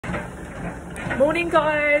Morning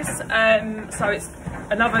guys, so it's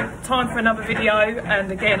another time for another video,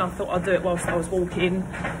 and again I thought I'd do it whilst I was walking.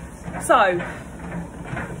 So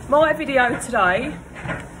my video today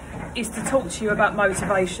is to talk to you about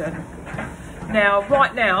motivation. Now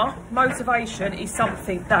right now motivation is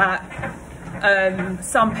something that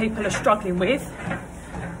some people are struggling with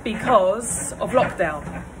because of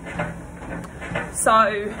lockdown.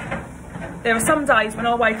 So there are some days when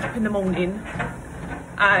I wake up in the morning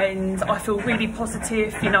and I feel really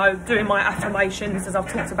positive, you know, doing my affirmations as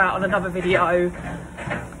I've talked about on another video.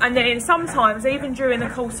 And then sometimes, even during the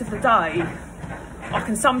course of the day, I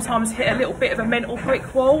can sometimes hit a little bit of a mental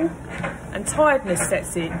brick wall and tiredness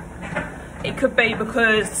sets in. It could be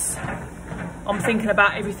because I'm thinking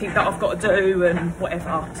about everything that I've got to do and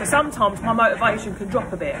whatever. So sometimes my motivation can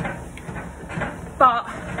drop a bit. But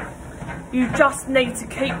you just need to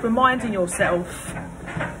keep reminding yourself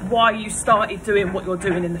why you started doing what you're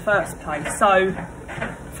doing in the first place. So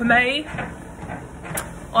for me,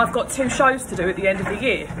 I've got 2 shows to do at the end of the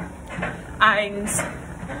year, and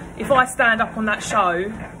if I stand up on that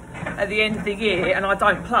show at the end of the year and I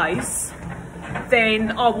don't place,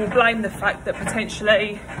 then I will blame the fact that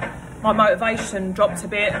potentially my motivation dropped a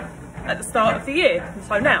bit at the start of the year.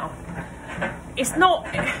 So now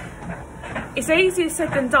it's easier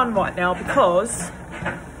said than done right now because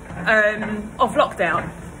of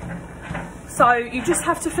lockdown. So you just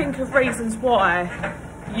have to think of reasons why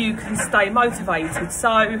you can stay motivated.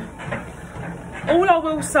 So all I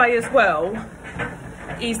will say as well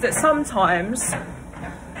is that sometimes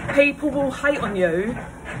people will hate on you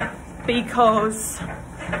because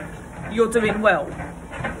you're doing well.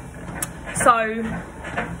 So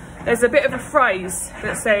there's a bit of a phrase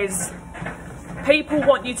that says people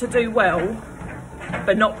want you to do well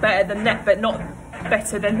but not better than them,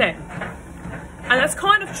 and that's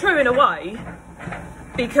kind of true in a way,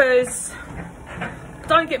 because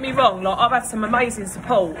don't get me wrong, like I've had some amazing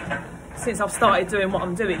support since I've started doing what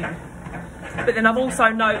I'm doing, but then I've also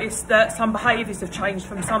noticed that some behaviours have changed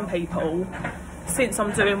from some people since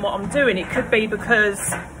I'm doing what I'm doing. It could be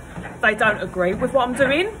because they don't agree with what I'm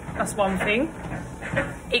doing, that's one thing.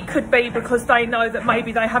 It could be because they know that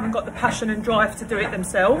maybe they haven't got the passion and drive to do it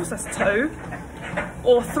themselves, that's 2.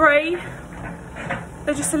 Or 3,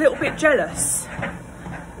 they're just a little bit jealous.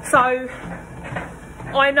 So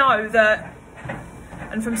I know that,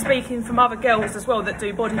 and from speaking from other girls as well that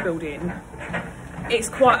do bodybuilding, it's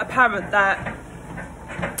quite apparent that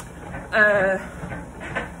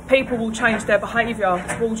people will change their behaviour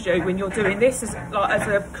towards you when you're doing this as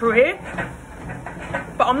a career.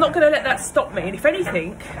 But I'm not going to let that stop me, and if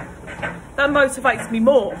anything, that motivates me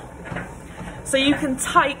more. So you can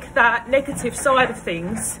take that negative side of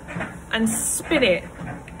things and spin it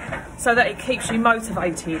so that it keeps you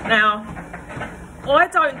motivated. Now, I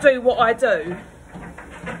don't do what I do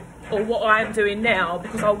or what I am doing now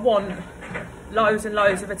because I want loads and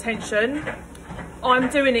loads of attention. I'm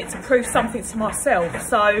doing it to prove something to myself.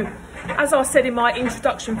 So as I said in my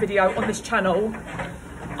introduction video on this channel,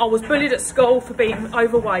 I was bullied at school for being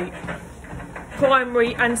overweight,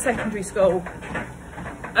 primary and secondary school.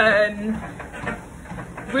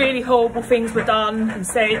 Really horrible things were done and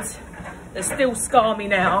said that still scar me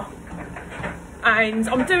now, and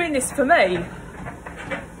I'm doing this for me.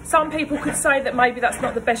 Some people could say that maybe that's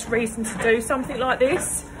not the best reason to do something like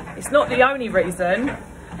this. It's not the only reason,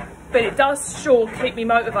 but it does sure keep me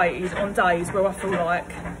motivated on days where I feel like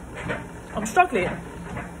I'm struggling.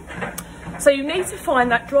 So you need to find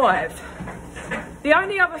that drive. The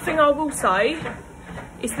only other thing I will say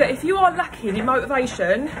is that if you are lacking in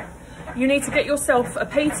motivation, you need to get yourself a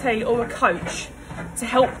PT or a coach to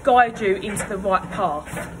help guide you into the right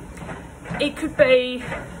path. It could be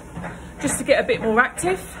just to get a bit more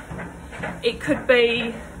active. It could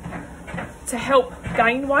be to help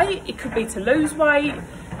gain weight. It could be to lose weight.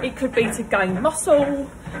 It could be to gain muscle.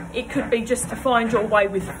 It could be just to find your way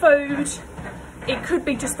with food. It could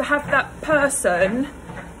be just to have that person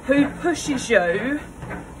who pushes you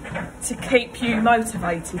to keep you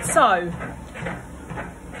motivated. So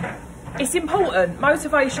it's important.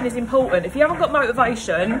 Motivation is important. If you haven't got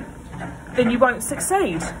motivation, then you won't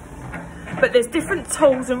succeed. But there's different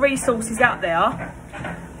tools and resources out there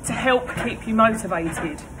to help keep you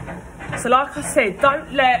motivated. So like I said,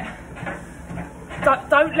 don't let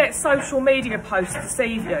social media posts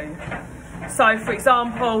deceive you. So for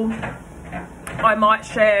example, I might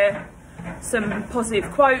share some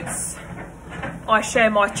positive quotes. I share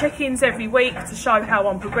my check-ins every week to show how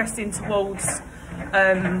I'm progressing towards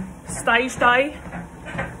stage day.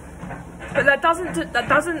 But that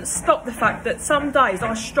doesn't stop the fact that some days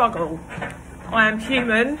I struggle. I am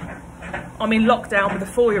human. I'm in lockdown with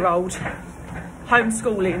a 4-year-old.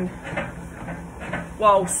 homeschooling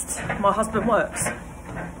whilst my husband works.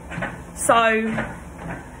 So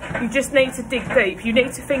you just need to dig deep. You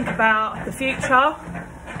need to think about the future.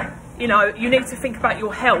 You know, you need to think about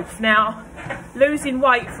your health. Now, losing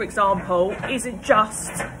weight, for example, isn't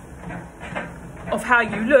just of how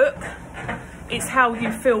you look, it's how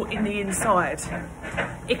you feel in the inside.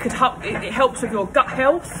 It helps with your gut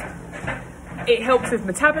health, it helps with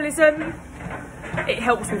metabolism, it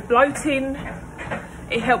helps with bloating,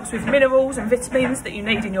 it helps with minerals and vitamins that you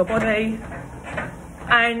need in your body.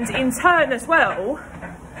 And in turn as well,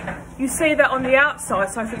 you see that on the outside,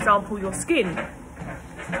 so for example your skin.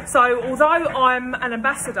 So although I'm an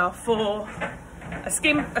ambassador for a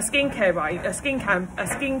skincare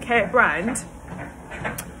brand,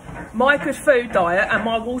 my good food diet and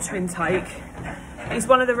my water intake is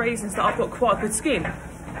one of the reasons that I've got quite good skin.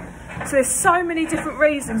 So there's so many different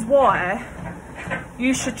reasons why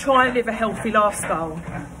you should try and live a healthy lifestyle.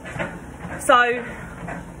 So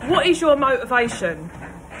what is your motivation?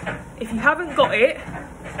 If you haven't got it,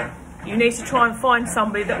 you need to try and find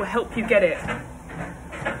somebody that will help you get it,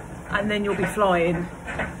 and then you'll be flying.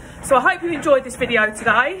 So I hope you enjoyed this video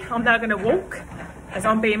today. I'm now going to walk as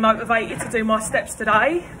I'm being motivated to do my steps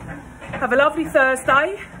today. Have a lovely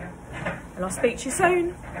Thursday, and I'll speak to you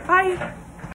soon. Bye.